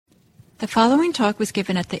The following talk was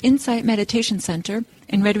given at the Insight Meditation Center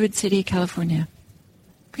in Redwood City, California.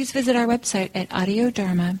 Please visit our website at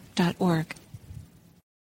audiodharma.org.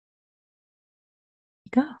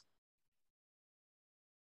 Go.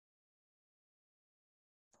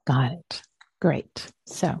 Got it. Great.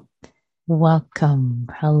 So, welcome.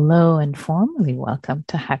 Hello and formally welcome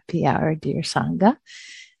to Happy Hour, dear Sangha.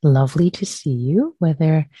 Lovely to see you,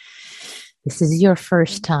 whether this is your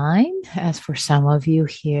first time, as for some of you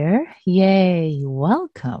here, yay,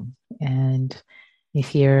 welcome. And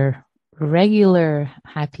if you're a regular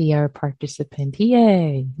Happy Hour participant,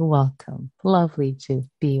 yay, welcome. Lovely to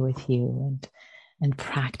be with you and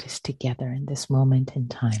practice together in this moment in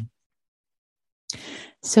time.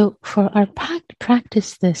 So for our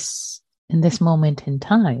practice this in this moment in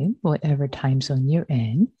time, whatever time zone you're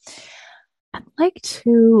in, I'd like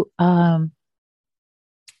to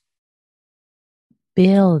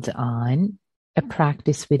build on a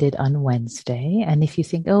practice we did on Wednesday. And if you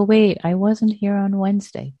think, oh, wait, I wasn't here on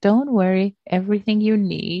Wednesday, don't worry. Everything you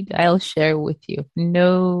need, I'll share with you.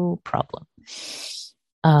 No problem.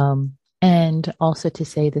 And also to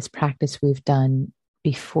say this practice we've done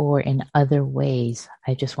before in other ways.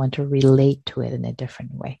 I just want to relate to it in a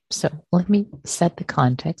different way. So let me set the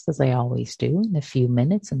context as I always do in a few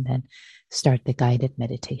minutes and then start the guided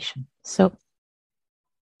meditation.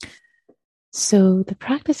 So the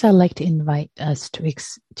practice I'd like to invite us to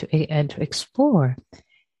explore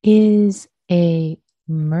is a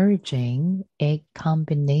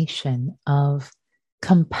combination of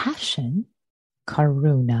compassion,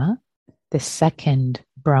 karuna, the second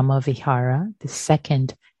Brahma Vihara, the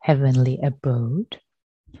second heavenly abode,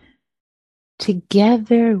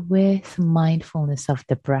 together with mindfulness of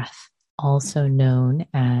the breath, also known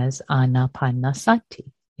as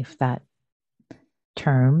anapanasati, if that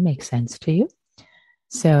term makes sense to you.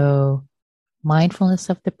 So mindfulness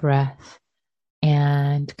of the breath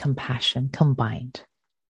and compassion combined.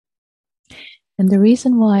 And the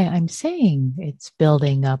reason why I'm saying it's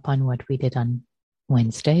building up on what we did on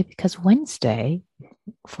Wednesday, because Wednesday,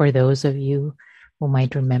 for those of you who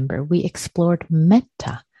might remember, we explored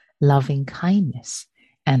metta, loving kindness,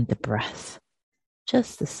 and the breath.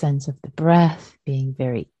 Just the sense of the breath being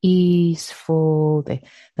very easeful, the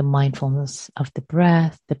mindfulness of the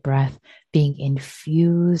breath being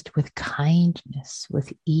infused with kindness,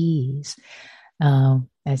 with ease,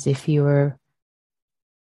 as if you were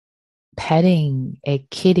petting a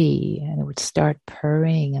kitty and it would start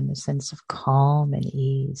purring, and the sense of calm and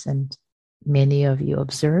ease. And many of you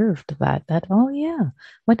observed that, oh yeah,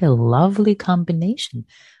 what a lovely combination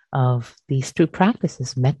of these two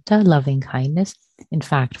practices, metta, loving kindness, in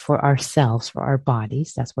fact, for ourselves, for our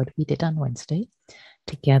bodies. That's what we did on Wednesday,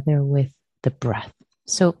 together with the breath.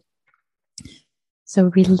 So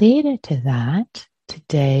related to that,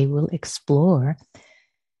 today we'll explore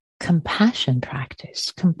compassion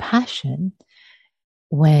practice. Compassion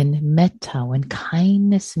when metta, when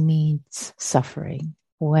kindness meets suffering,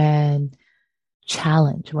 when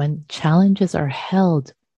challenges are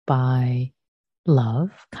held by love,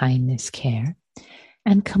 kindness, care,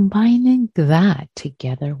 and combining that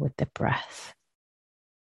together with the breath,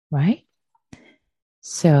 right?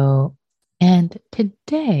 So, and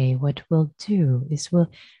today what we'll do is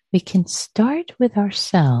we can start with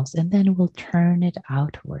ourselves and then we'll turn it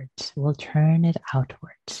outwards.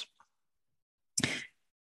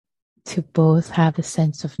 To both have a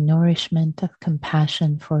sense of nourishment, of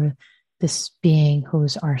compassion for this being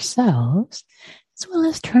who's ourselves, as well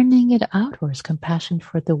as turning it outwards, compassion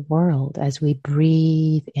for the world as we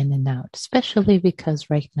breathe in and out, especially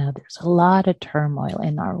because right now there's a lot of turmoil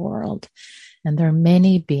in our world. And there are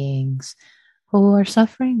many beings who are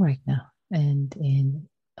suffering right now and in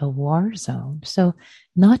a war zone. So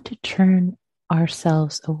not to turn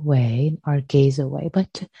ourselves away, our gaze away,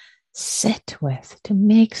 but to sit with, to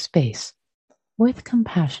make space with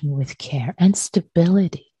compassion, with care and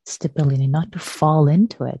stability, not to fall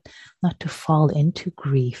into it, not to fall into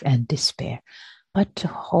grief and despair, but to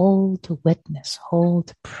hold witness,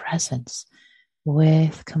 hold presence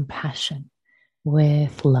with compassion,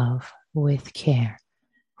 with love, with care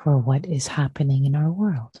for what is happening in our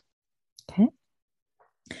world. Okay?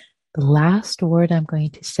 The last word I'm going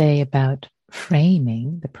to say about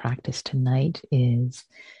framing the practice tonight is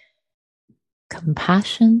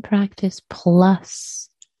compassion practice plus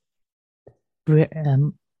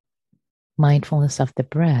mindfulness of the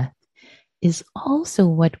breath is also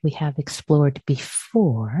what we have explored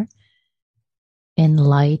before in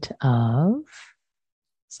light of,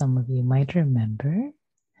 some of you might remember,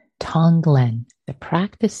 Tonglen, the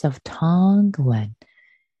practice of Tonglen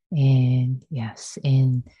in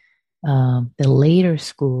the later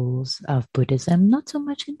schools of Buddhism, not so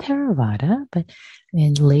much in Theravada, but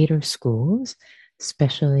in later schools,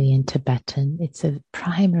 especially in Tibetan, it's a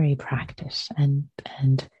primary practice.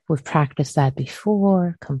 And we've practiced that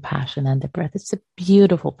before, compassion and the breath. It's a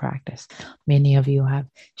beautiful practice. Many of you have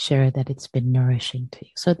shared that it's been nourishing to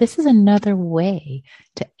you. So this is another way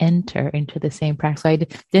to enter into the same practice. I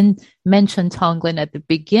didn't mention Tonglen at the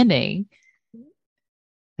beginning.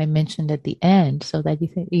 I mentioned at the end so that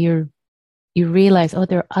you realize, oh,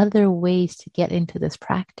 there are other ways to get into this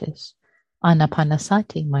practice.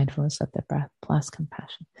 Anapanasati, mindfulness of the breath, plus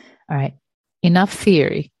compassion. All right, enough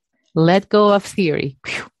theory. Let go of theory.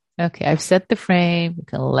 Whew. Okay, I've set the frame. You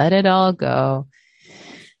can let it all go.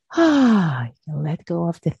 You can let go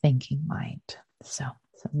of the thinking mind. So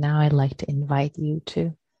now I'd like to invite you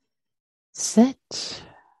to sit,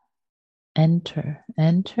 enter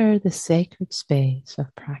the sacred space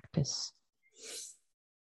of practice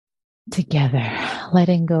together,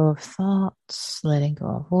 letting go of thoughts, letting go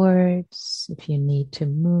of words. If you need to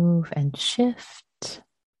move and shift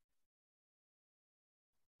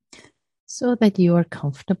so that you are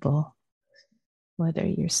comfortable, whether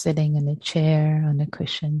you're sitting in a chair, on a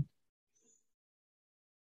cushion,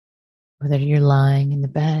 whether you're lying in the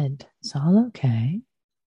bed, it's all okay.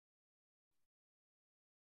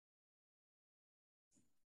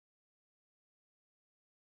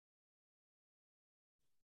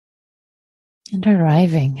 And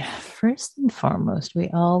arriving, first and foremost, we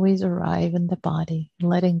always arrive in the body,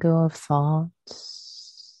 letting go of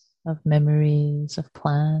thoughts, of memories, of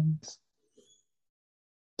plans,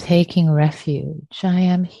 taking refuge. I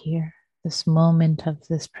am here, this moment of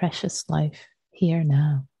this precious life, here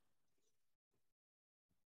now.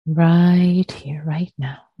 Right here, right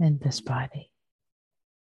now, in this body.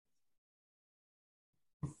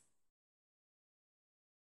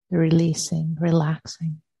 Releasing,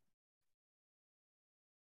 relaxing.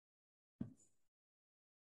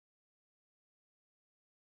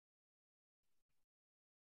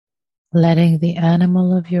 Letting the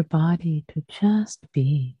animal of your body to just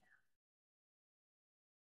be.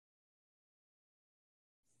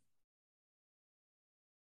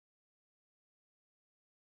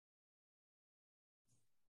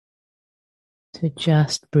 To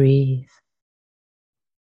just breathe.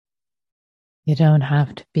 You don't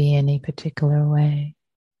have to be any particular way.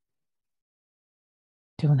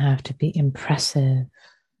 You don't have to be impressive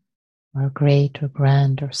or great or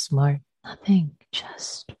grand or smart. Nothing.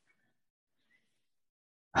 Just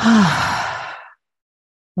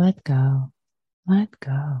let go. Let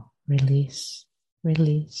go. Release.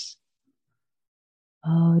 Release.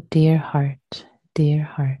 Oh, dear heart. Dear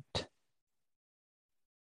heart.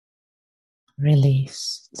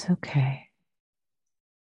 Release. It's okay.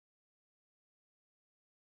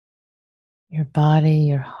 Your body,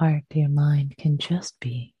 your heart, your mind can just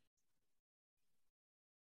be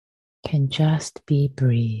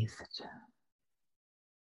breathed.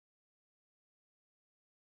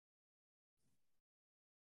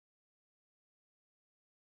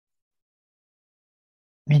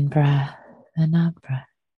 In breath and out breath.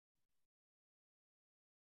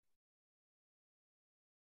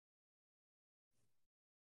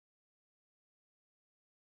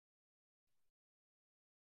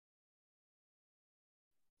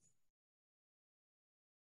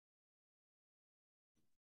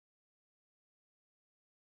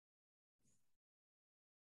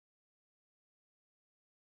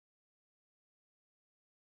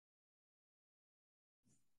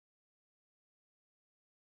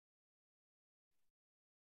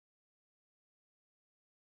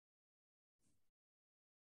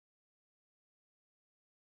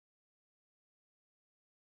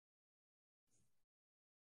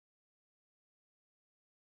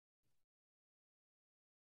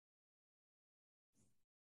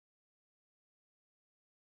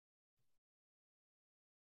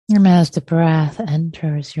 And as the breath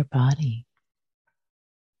enters your body,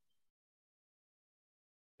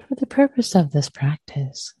 for the purpose of this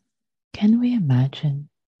practice, can we imagine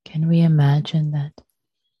that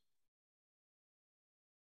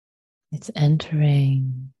it's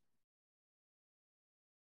entering,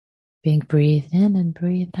 being breathed in and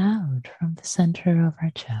breathed out from the center of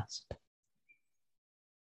our chest,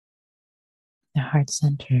 the heart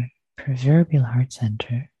center, proverbial heart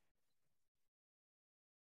center.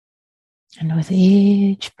 And with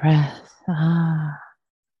each breath,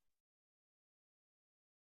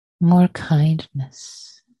 more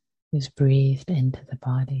kindness is breathed into the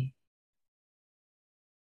body.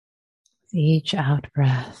 With each out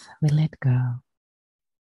breath, we let go.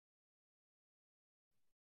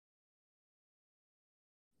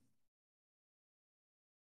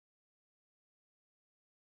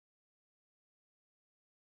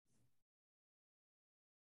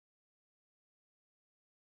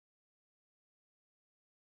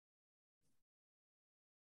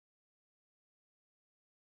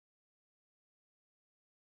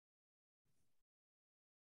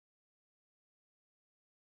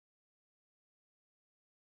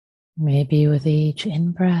 Maybe with each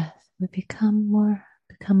in-breath, we become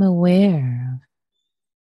aware of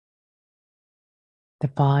the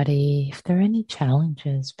body, if there are any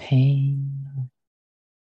challenges, pain, or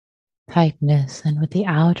tightness, and with the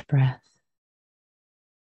out-breath,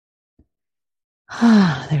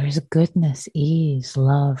 there is goodness, ease,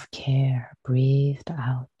 love, care breathed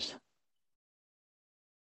out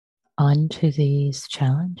onto these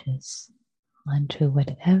challenges, onto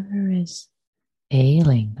whatever is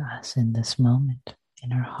ailing us in this moment,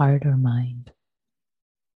 in our heart or mind.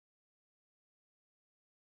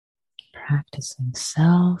 Practicing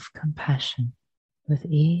self-compassion with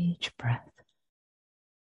each breath.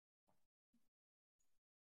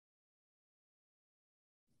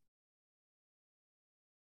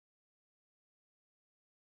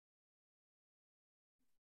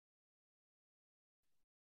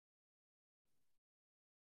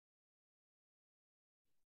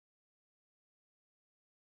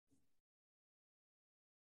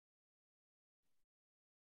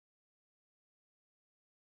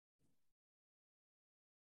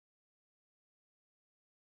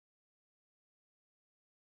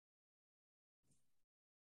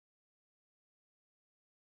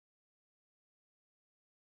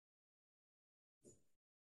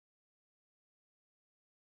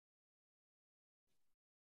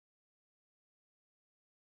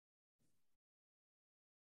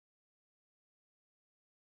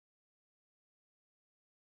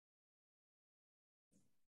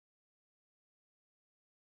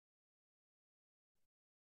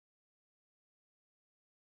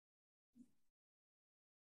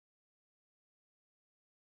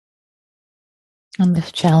 And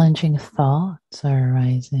if challenging thoughts are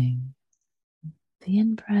arising, the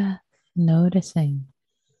in-breath, noticing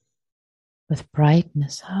with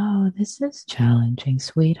brightness, oh, this is challenging,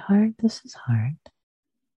 sweetheart, this is hard.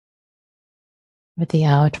 With the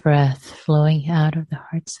out-breath flowing out of the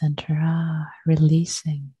heart center,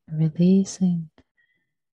 releasing, and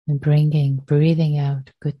breathing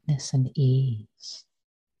out goodness and ease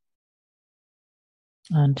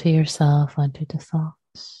onto yourself, onto the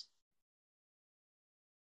thoughts.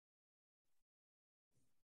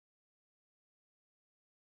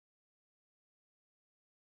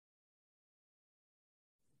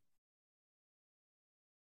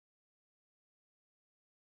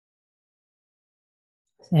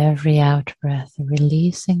 With every out breath, a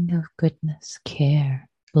releasing of goodness, care,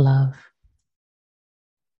 love.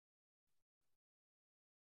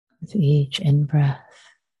 With each in breath,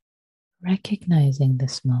 recognizing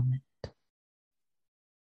this moment,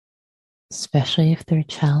 especially if there are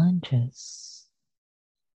challenges,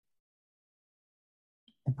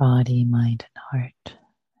 the body, mind, and heart.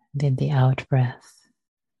 And in the out breath,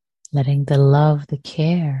 letting the love, the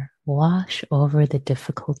care wash over the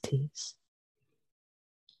difficulties.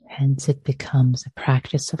 Hence, it becomes a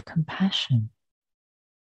practice of compassion.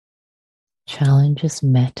 Challenges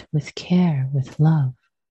met with care, with love,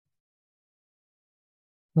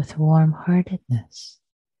 with warm-heartedness.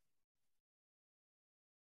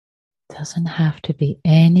 It doesn't have to be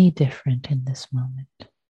any different in this moment.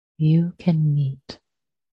 We can meet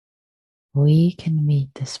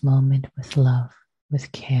this moment with love,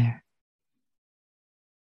 with care,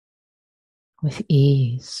 with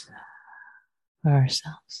ease for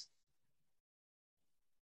ourselves.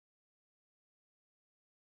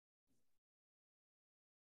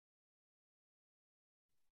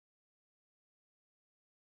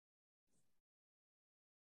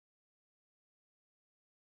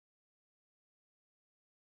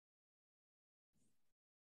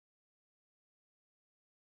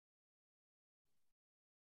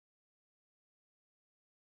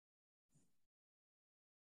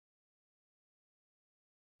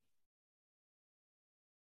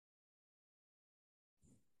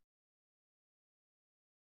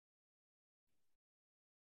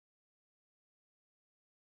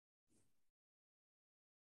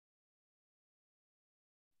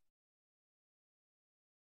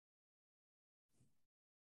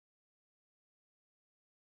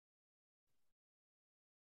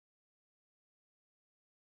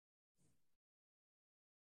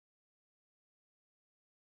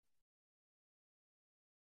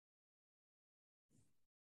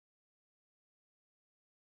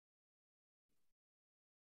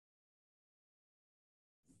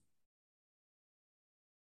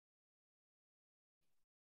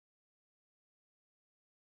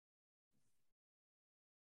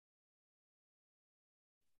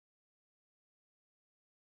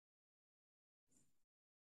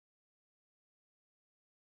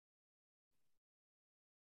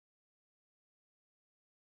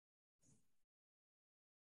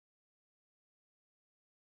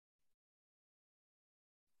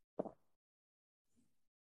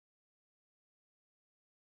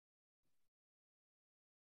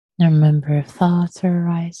 Remember, if thoughts are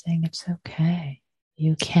arising, it's okay.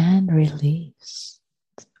 You can release.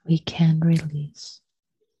 We can release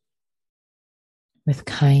with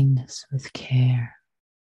kindness, with care,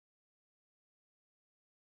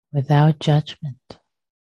 without judgment.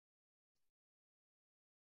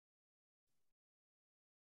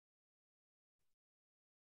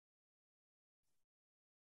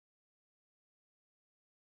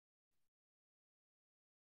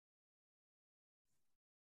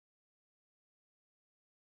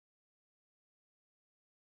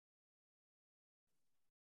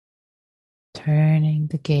 Turning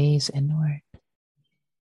the gaze inward.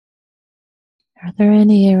 Are there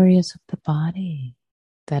any areas of the body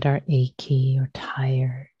that are achy or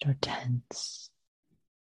tired or tense?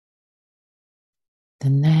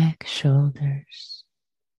 The neck, shoulders,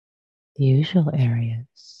 the usual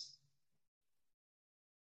areas,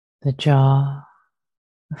 the jaw,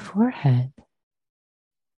 the forehead,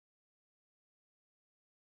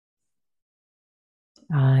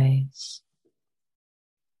 eyes,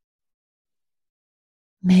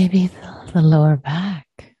 maybe the lower back.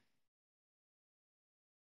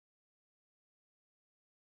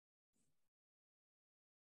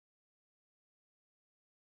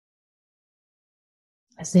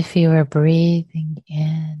 As if you were breathing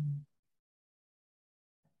in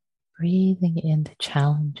the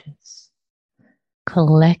challenges,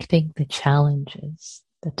 collecting the challenges,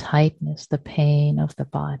 the tightness, the pain of the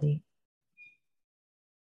body.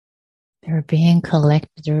 They're being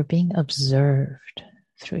collected, they're being observed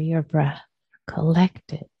through your breath,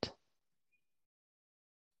 collected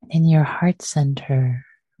in your heart center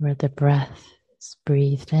where the breath is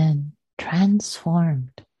breathed in,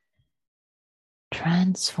 transformed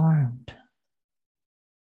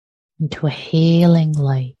into a healing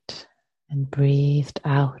light and breathed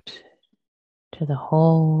out to the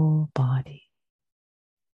whole body.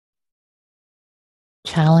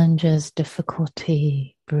 Challenges,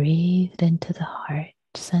 difficulty, breathed into the heart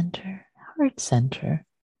center,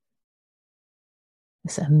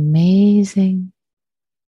 this amazing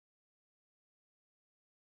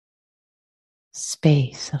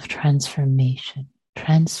space of transformation,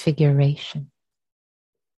 transfiguration.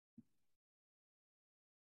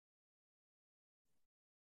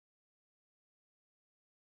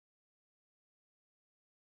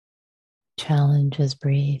 Challenges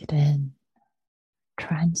breathed in,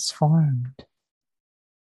 transformed.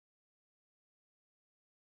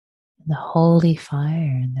 And the holy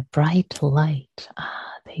fire and the bright light,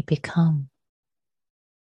 they become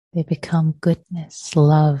goodness,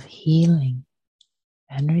 love, healing,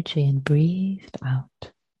 energy, and breathed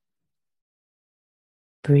out.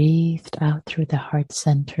 Breathed out through the heart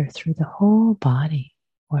center, through the whole body,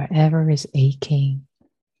 wherever is aching,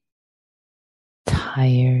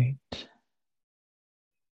 tired,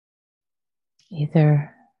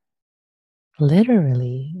 either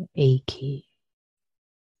literally achy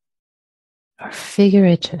or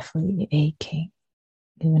figuratively aching,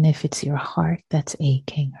 even if it's your heart that's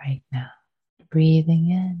aching right now.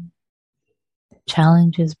 Breathing in. The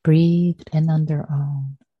challenges breathed in on their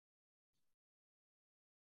own.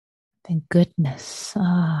 Thank goodness.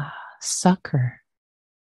 Succor.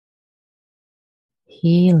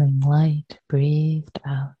 Healing light breathed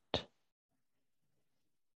out.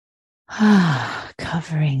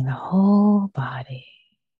 Covering the whole body.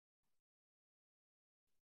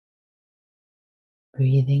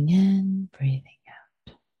 Breathing in, breathing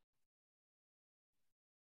out.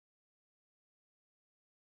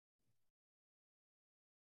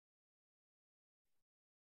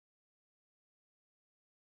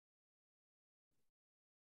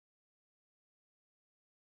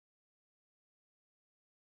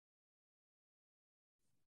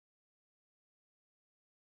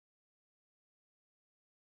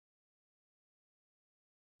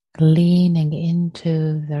 Leaning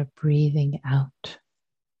into the breathing out.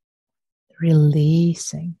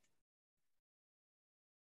 Releasing.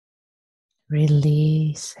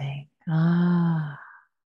 The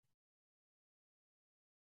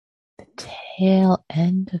tail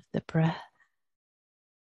end of the breath.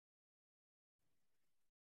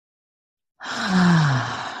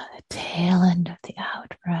 The tail end of the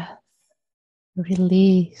out breath.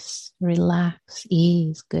 Release, relax,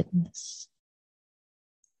 ease, goodness,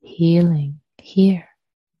 healing here.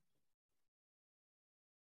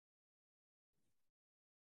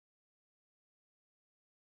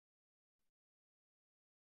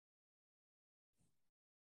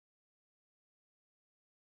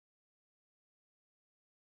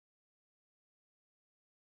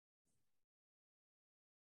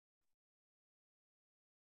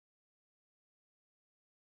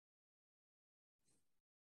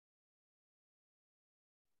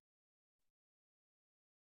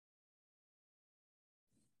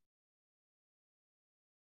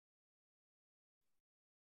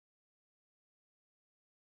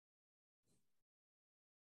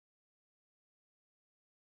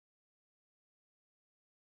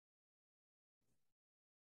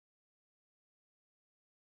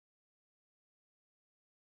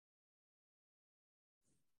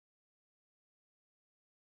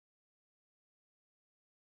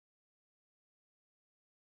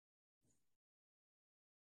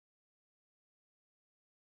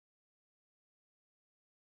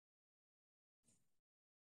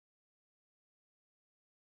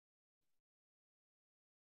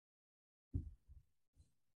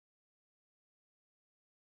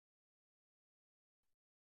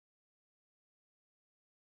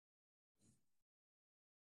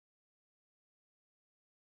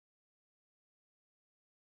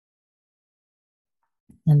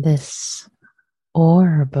 And this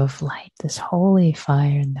orb of light, this holy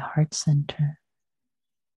fire in the heart center,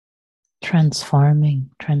 transformative,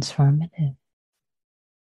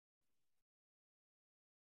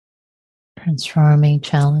 transforming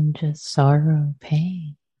challenges, sorrow,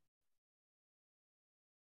 pain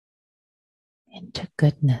into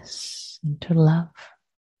goodness, into love,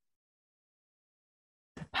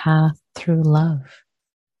 the path through love,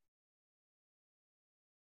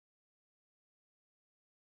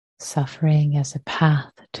 suffering as a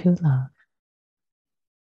path to love.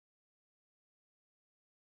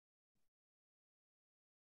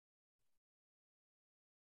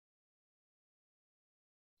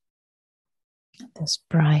 This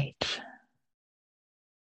bright,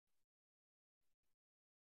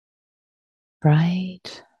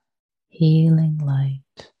 healing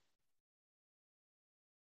light.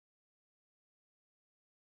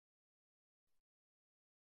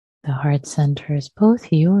 The heart center is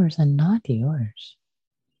both yours and not yours.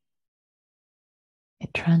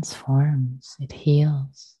 It transforms, it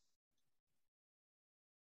heals.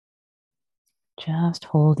 Just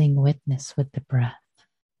holding witness with the breath.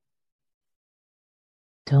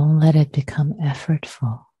 Don't let it become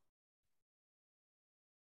effortful.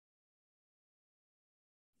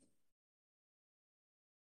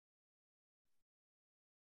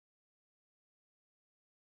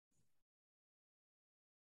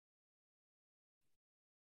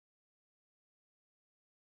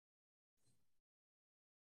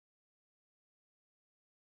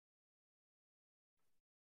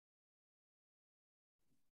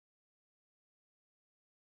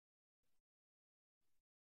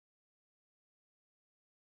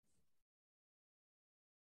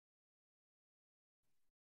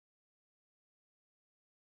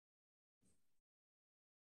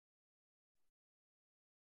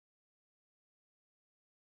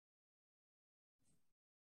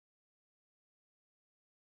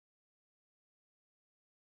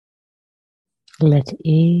 Let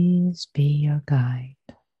ease be your guide.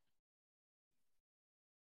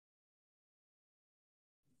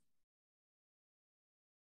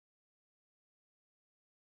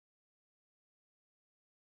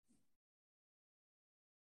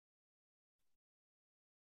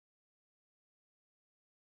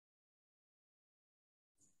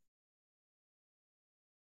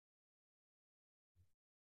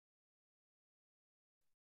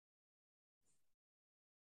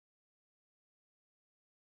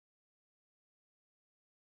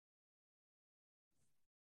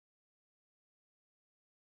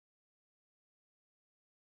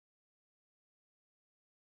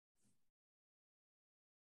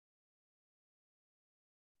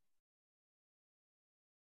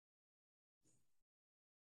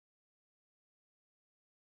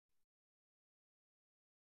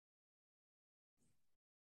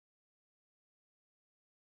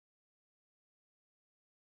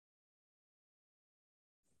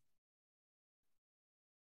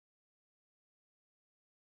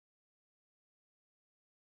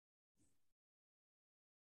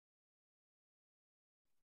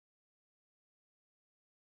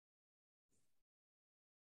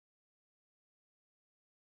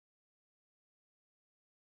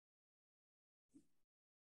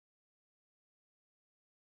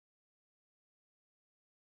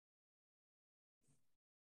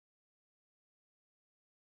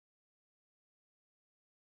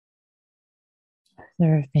 If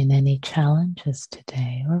there have been any challenges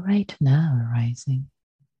today or right now arising,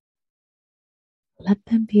 let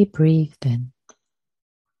them be breathed in.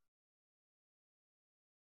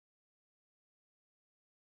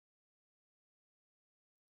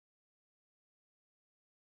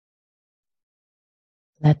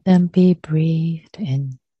 Let them be breathed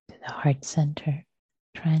into the heart center,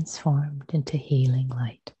 transformed into healing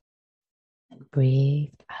light, and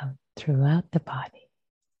breathed out throughout the body.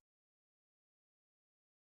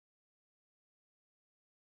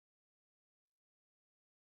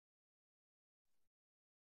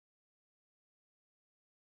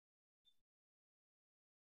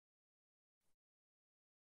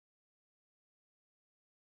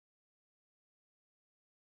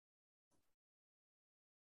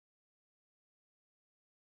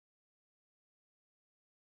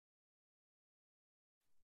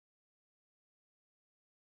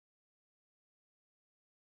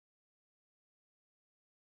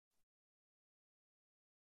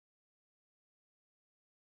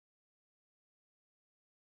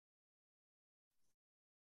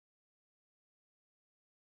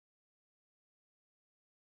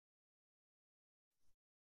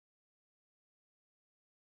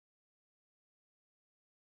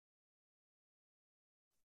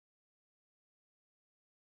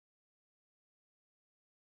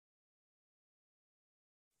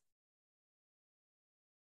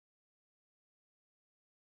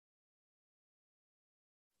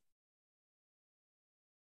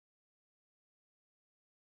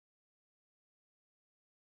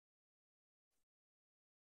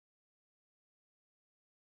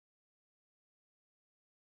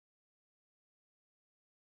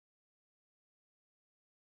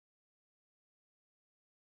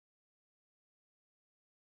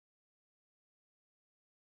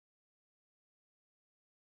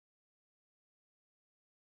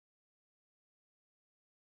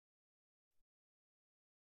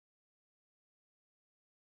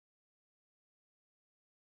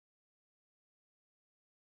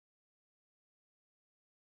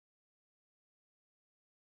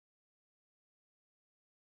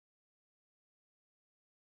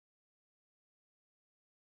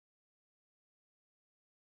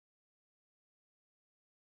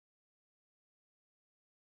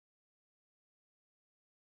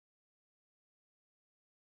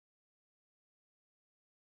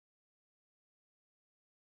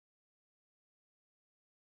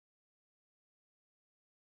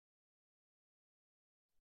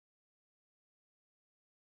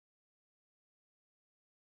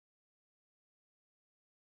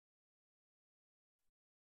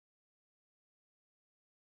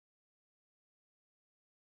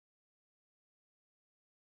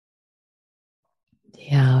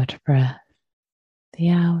 The out breath, the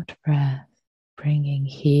out breath, bringing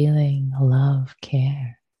healing, love,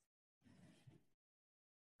 care.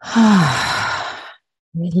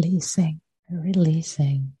 Releasing,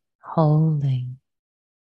 releasing, holding,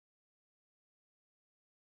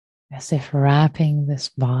 as if wrapping this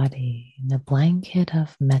body in a blanket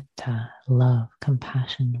of metta, love,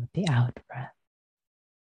 compassion with the out breath.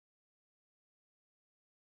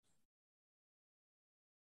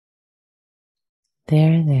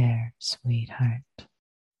 There, sweetheart.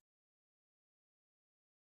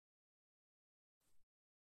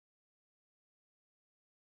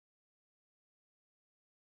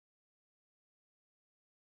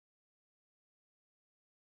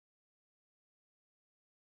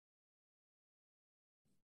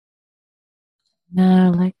 Now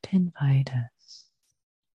I'd like to invite us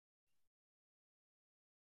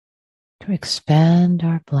to expand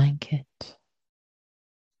our blanket.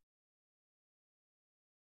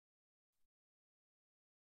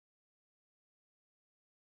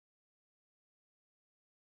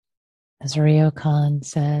 As Ryokan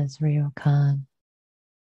says, Ryokan,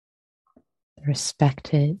 the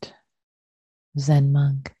respected Zen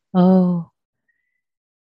monk, oh,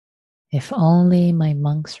 if only my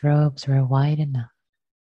monk's robes were wide enough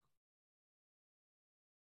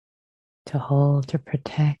to hold, to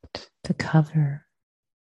protect, to cover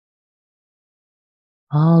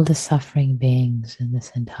all the suffering beings in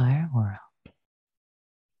this entire world.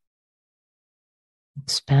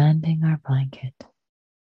 Expanding our blanket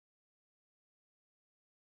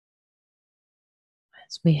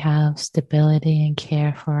as we have stability and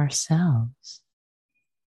care for ourselves.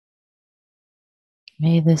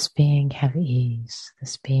 May this being have ease,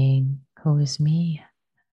 this being who is me.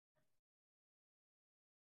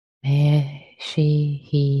 May she,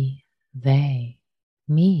 he, they,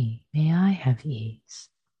 me, may I have ease.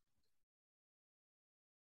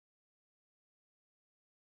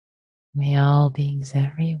 May all beings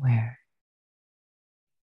everywhere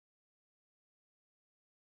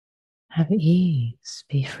have ease,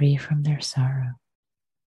 be free from their sorrow.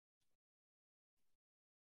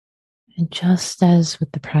 And just as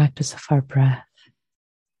with the practice of our breath,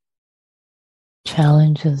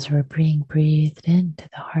 challenges are being breathed into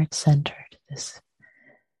the heart center, to this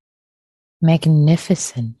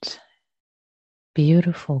magnificent,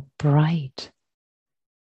 beautiful, bright,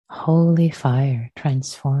 holy fire,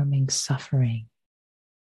 transforming suffering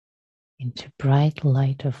into bright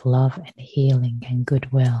light of love and healing and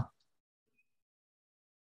goodwill.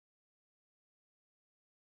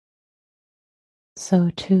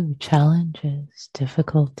 So too, challenges,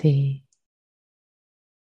 difficulty,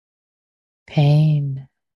 pain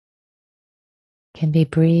can be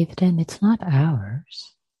breathed in. It's not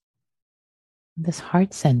ours. This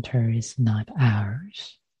heart center is not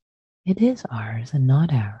ours. It is ours and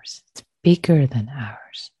not ours. It's bigger than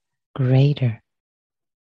ours, greater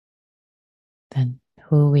than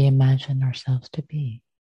who we imagine ourselves to be.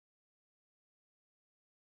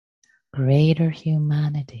 Greater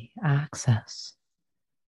humanity, access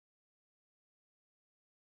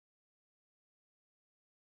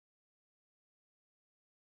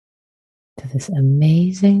to this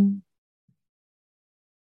amazing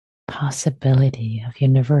possibility of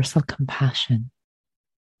universal compassion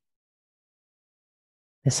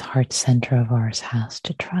this heart center of ours has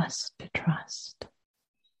to trust,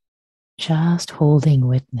 just holding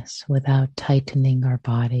witness without tightening our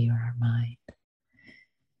body or our mind.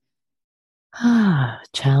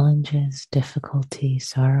 Challenges, difficulty,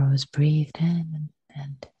 sorrows breathed in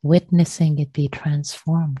and witnessing it be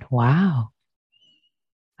transformed. Wow,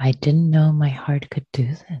 I didn't know my heart could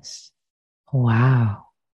do this. Wow.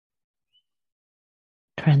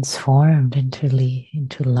 Transformed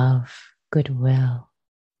into love, goodwill,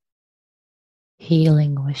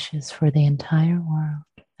 healing wishes for the entire world,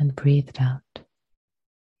 and breathed out.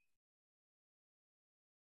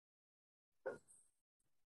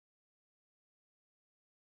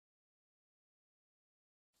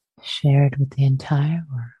 Shared with the entire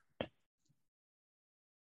world.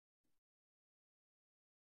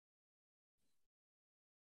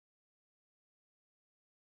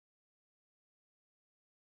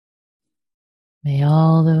 May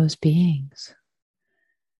all those beings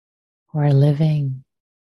who are living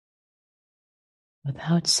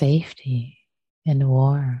without safety in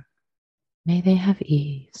war, may they have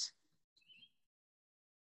ease.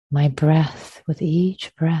 My breath, with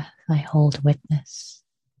each breath I hold witness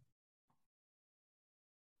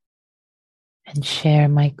and share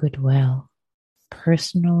my goodwill,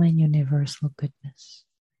 personal and universal goodness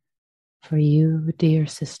for you, dear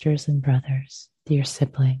sisters and brothers, dear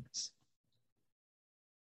siblings.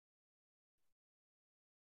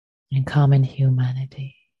 and common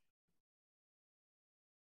humanity.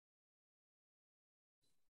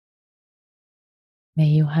 May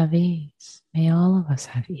you have ease. May all of us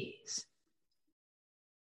have ease.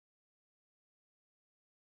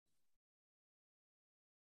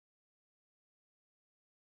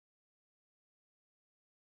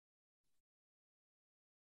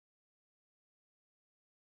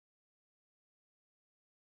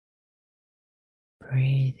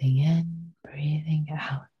 Breathing in, breathing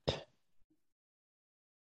out.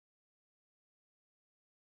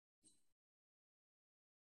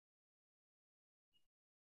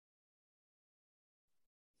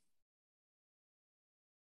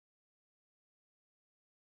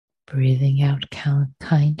 Breathing out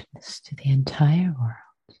kindness to the entire world.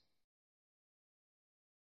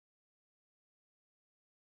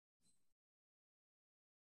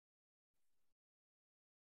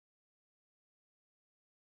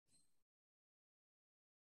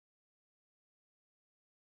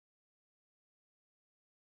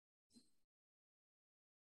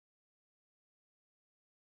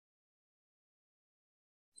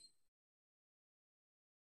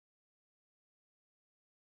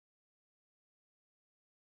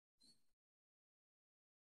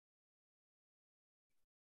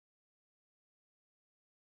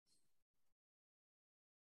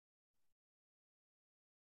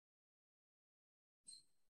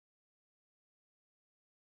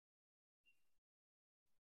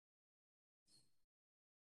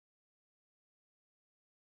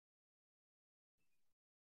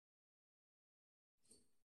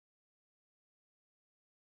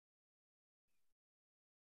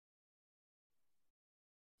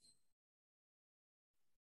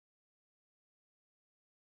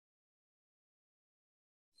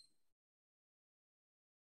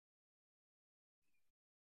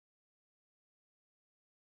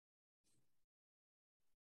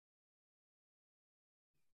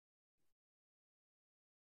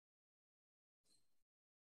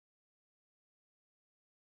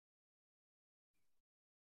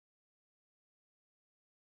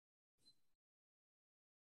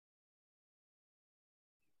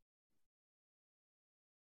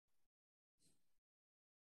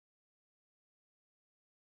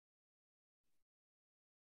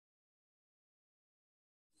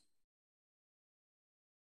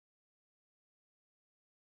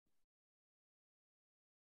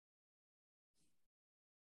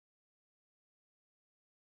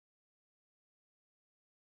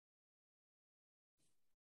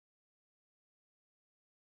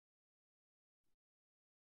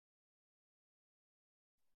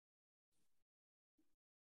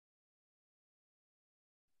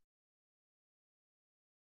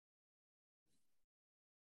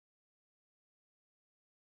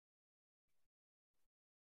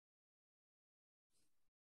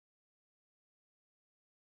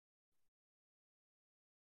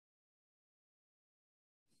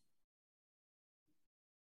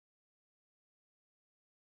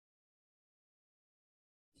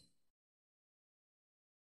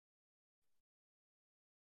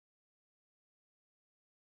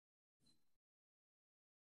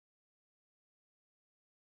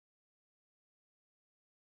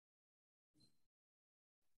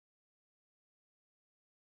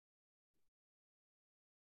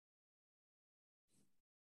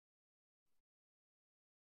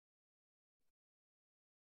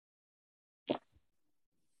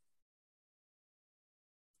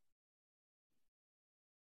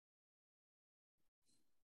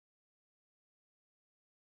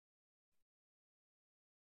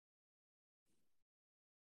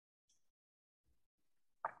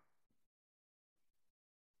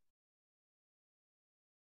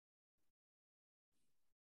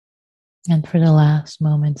 And for the last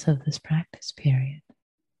moments of this practice period,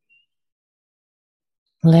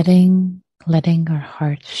 letting our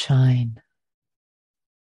heart shine,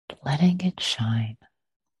 letting it shine,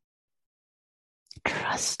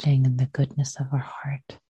 trusting in the goodness of our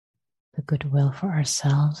heart, the goodwill for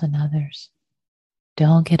ourselves and others.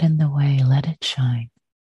 Don't get in the way, let it shine.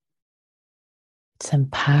 It's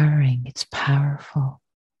empowering, it's powerful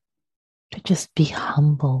to just be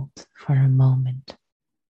humbled for a moment.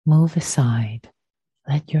 Move aside,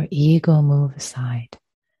 let your ego move aside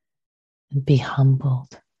and be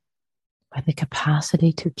humbled by the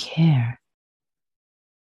capacity to care.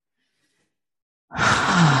 The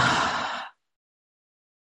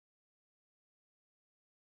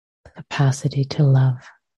capacity to love,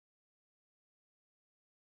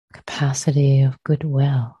 capacity of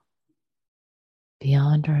goodwill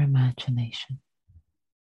beyond our imagination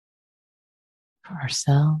for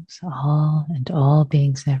ourselves, all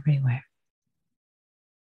beings everywhere.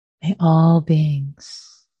 May May all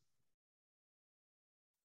beings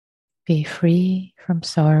be free from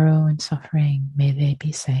sorrow and suffering. May they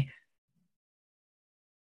be safe.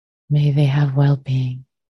 May they have well-being.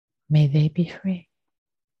 May they be free.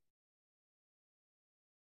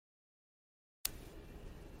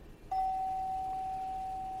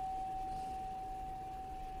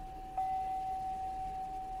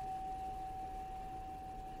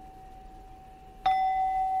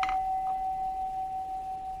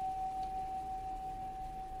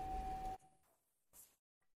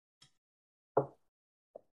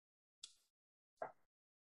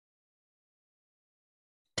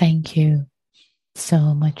 Thank you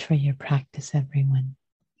so much for your practice, everyone.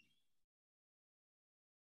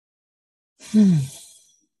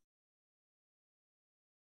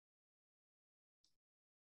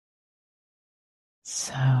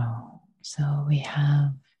 So we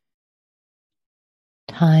have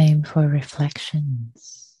time for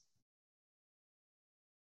reflections.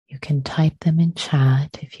 You can type them in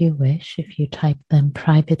chat if you wish. If you type them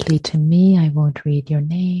privately to me, I won't read your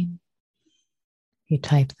name. If you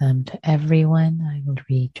type them to everyone, I will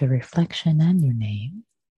read your reflection and your name.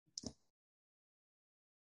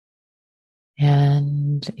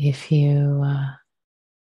 And if you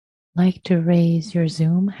like to raise your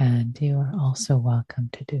Zoom hand, you are also welcome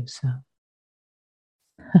to do so.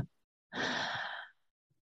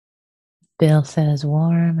 Bill says,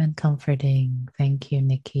 warm and comforting. Thank you,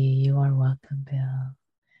 Nikki. You are welcome, Bill.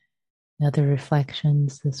 Other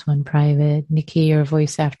reflections, this one private. Nikki, your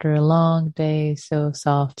voice after a long day, so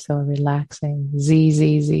soft, so relaxing. Z,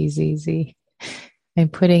 Z, Z, Z, Z. I'm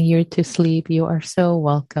putting you to sleep. You are so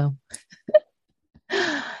welcome.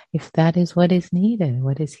 If that is what is needed,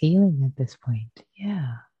 what is healing at this point.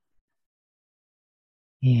 Yeah.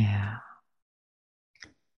 Yeah.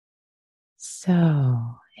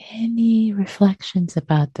 So, any reflections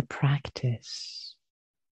about the practice?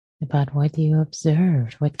 About what you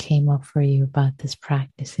observed? What came up for you about this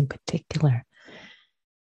practice in particular?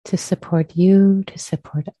 To support you, to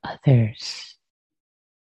support others.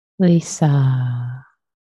 Lisa.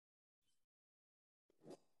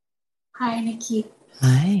 Hi, Nikki.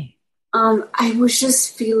 Hi. I was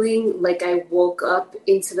just feeling like I woke up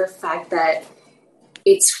into the fact that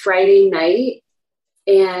it's Friday night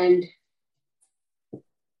and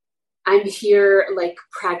I'm here like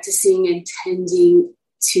practicing and tending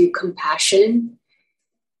to compassion.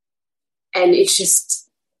 And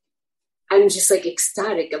I'm just like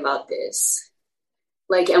ecstatic about this.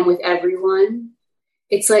 Like, and with everyone,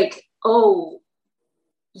 it's like, oh,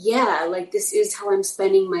 yeah, like this is how I'm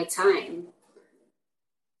spending my time.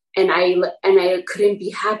 And I couldn't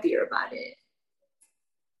be happier about it.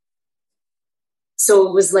 So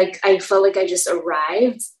it was like, I felt like I just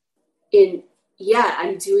arrived in, yeah,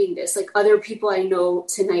 I'm doing this. Like other people I know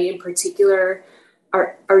tonight in particular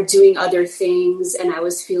are doing other things. And I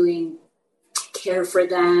was feeling care for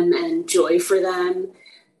them and joy for them.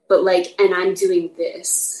 But like, and I'm doing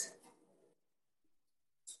this.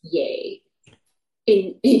 Yay.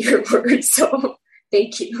 In your words. So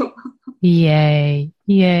thank you. Yay.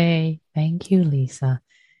 Yay. Thank you, Lisa.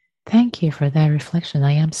 Thank you for that reflection.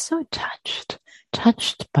 I am so touched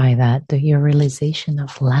by that, your realization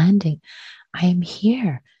of landing. I am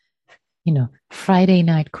here. You know, Friday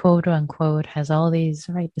night, quote unquote, has all these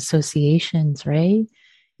associations, right?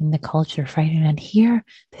 In the culture, Friday night. Here,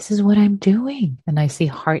 this is what I'm doing. And I see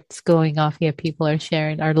hearts going off here. People are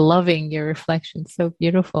sharing, are loving your reflection. So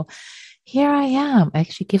beautiful. Here I am.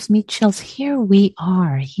 Actually gives me chills. Here we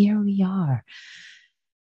are.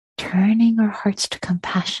 Turning our hearts to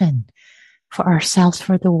compassion for ourselves,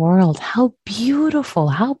 for the world. How beautiful,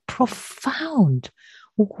 how profound.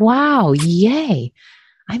 Wow, yay.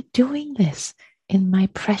 I'm doing this in my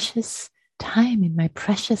precious time, in my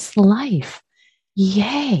precious life.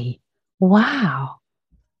 Yay. Wow.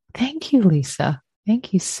 Thank you, Lisa.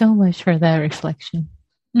 Thank you so much for that reflection.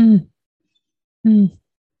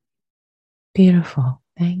 Beautiful.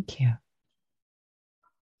 Thank you.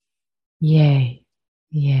 Yay.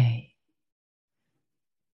 Yay.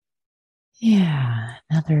 Yeah,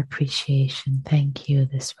 another appreciation. Thank you.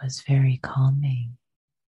 This was very calming.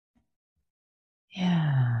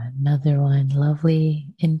 Yeah, another one. Lovely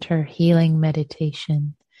inter-healing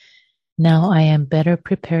meditation. Now I am better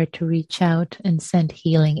prepared to reach out and send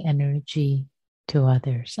healing energy to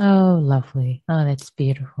others. Oh, lovely. Oh, that's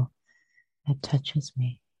beautiful. That touches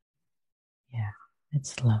me. Yeah,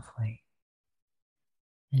 it's lovely.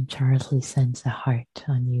 And Charlesley sends a heart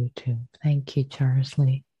on YouTube. Thank you,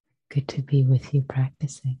 Charlesley. Good to be with you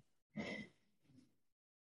practicing.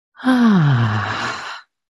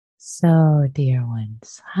 So, dear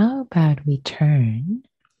ones, how about we turn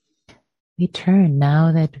we turn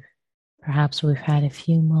now that perhaps we've had a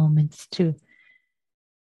few moments to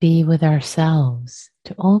be with ourselves,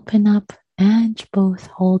 to open up and both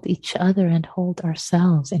hold each other and hold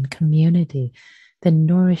ourselves in community, the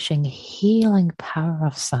nourishing, healing power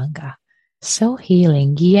of Sangha. So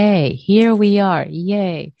healing. Yay. Here we are.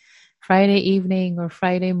 Yay. Friday evening or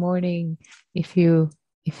Friday morning, if you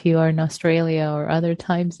are in Australia or other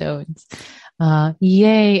time zones.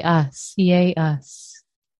 Yay us. Yay us.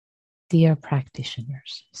 Dear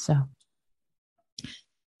practitioners.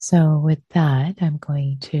 So with that, I'm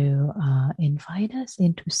going to invite us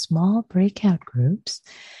into small breakout groups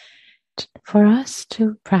for us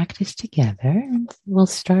to practice together. And we'll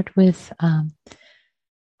start with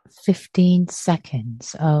 15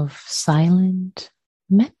 seconds of silent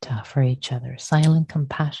metta for each other, silent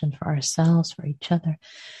compassion for ourselves, for each other.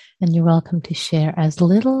 And you're welcome to share as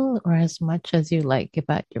little or as much as you like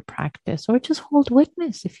about your practice, or just hold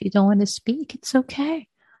witness. If you don't want to speak, it's okay.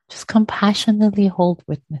 Just compassionately hold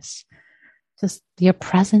witness. Just your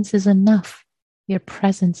presence is enough. Your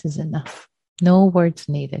presence is enough. No words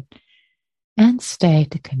needed. And stay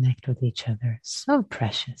to connect with each other. So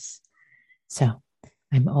precious. So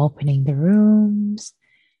I'm opening the rooms.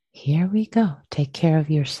 Here we go. Take care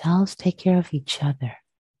of yourselves. Take care of each other.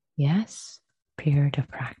 Yes? Period of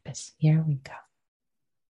practice. Here we go.